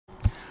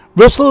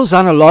Russell's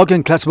analogue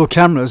and collectible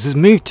cameras has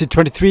moved to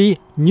 23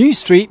 New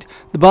Street,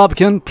 the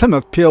Barbican,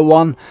 Plymouth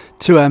PO1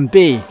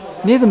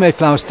 2MB, near the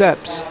Mayflower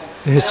Steps,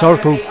 the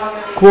historical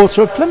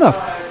quarter of Plymouth.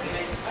 To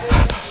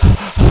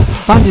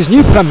find his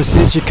new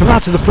premises, you come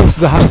out to the front of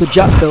the house that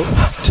Jack built,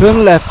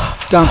 turn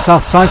left down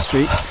South Side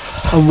Street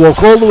and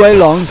walk all the way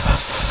along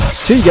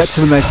till you get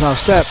to the Mayflower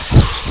Steps.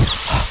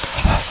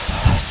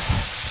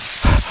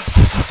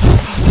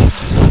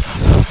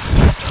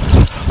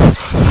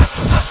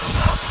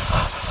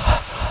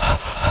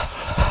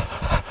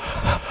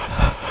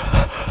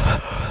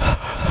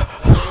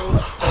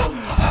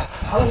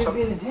 How long have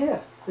you been in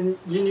here? In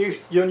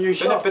your new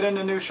shop? Been in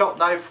the new shop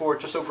now for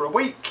just over a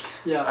week.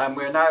 Yeah. And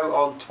we're now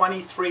on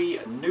 23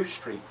 New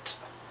Street,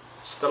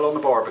 still on the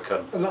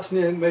Barbican. And that's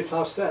near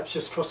Mayflower Steps,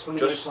 just across from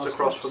the Mayflower Steps. Just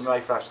across from the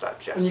Mayflower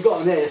Steps, yes. And you've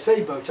got an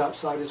ASA boat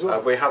outside as well?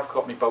 We have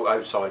got my boat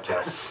outside,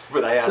 yes,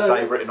 with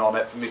ASA written on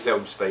it for my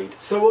film speed.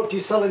 So what do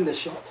you sell in this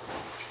shop?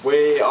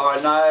 We are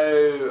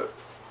now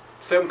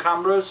film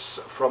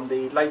cameras from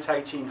the late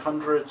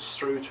 1800s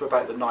through to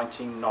about the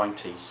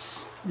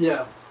 1990s.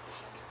 Yeah.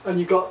 And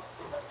you've got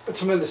a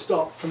tremendous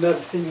stock from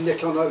everything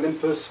Nikon,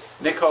 Olympus,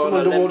 Nikon, some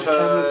underwater Olympus,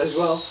 cameras as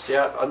well.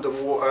 Yeah,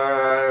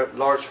 underwater,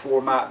 large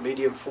format,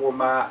 medium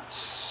format,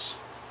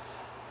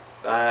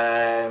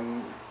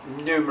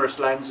 numerous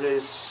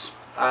lenses,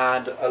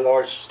 and a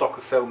large stock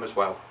of film as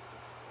well.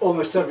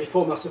 Almost every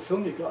format of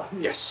film you've got, haven't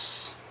you?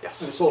 Yes, yes.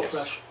 And it's all yes.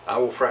 fresh?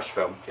 All fresh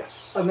film,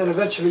 yes. And then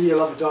eventually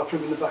you'll have a dark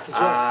room in the back as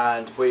well?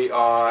 And we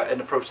are in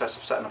the process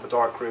of setting up a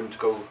dark room to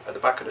go at the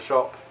back of the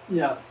shop.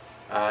 Yeah.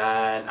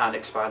 And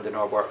expanding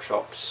our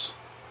workshops.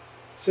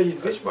 So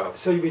you'd be, as well.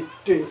 So you'd be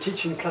doing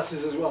teaching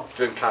classes as well?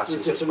 Doing classes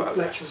with different as well,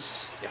 lectures?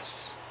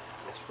 Yes.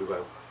 Yes, we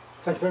will.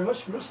 Thank you very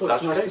much, Russell.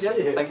 That's it's nice okay, to see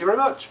you here. Thank you very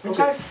much. Thank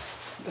okay. you.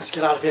 Let's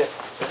get out of here.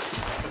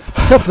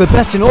 So for the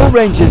best in all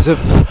ranges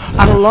of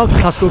analogue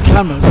classical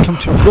cameras, come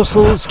to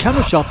Russell's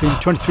Camera Shop in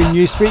 23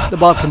 New Street, the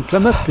Barbican,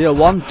 Plymouth,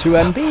 PO1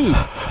 2MB,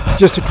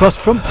 just across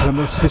from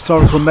Plymouth's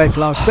historical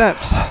Mayflower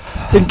Steps.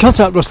 You can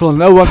contact Russell on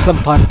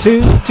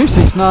 01752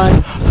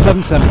 269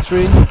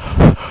 773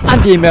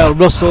 and email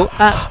russell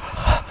at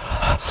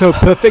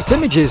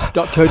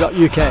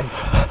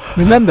soperfectimages.co.uk.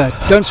 Remember,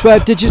 don't swear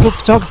digital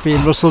photography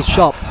in Russell's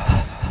shop.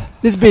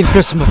 This has been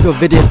Chris Summerfield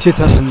Video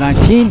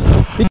 2019.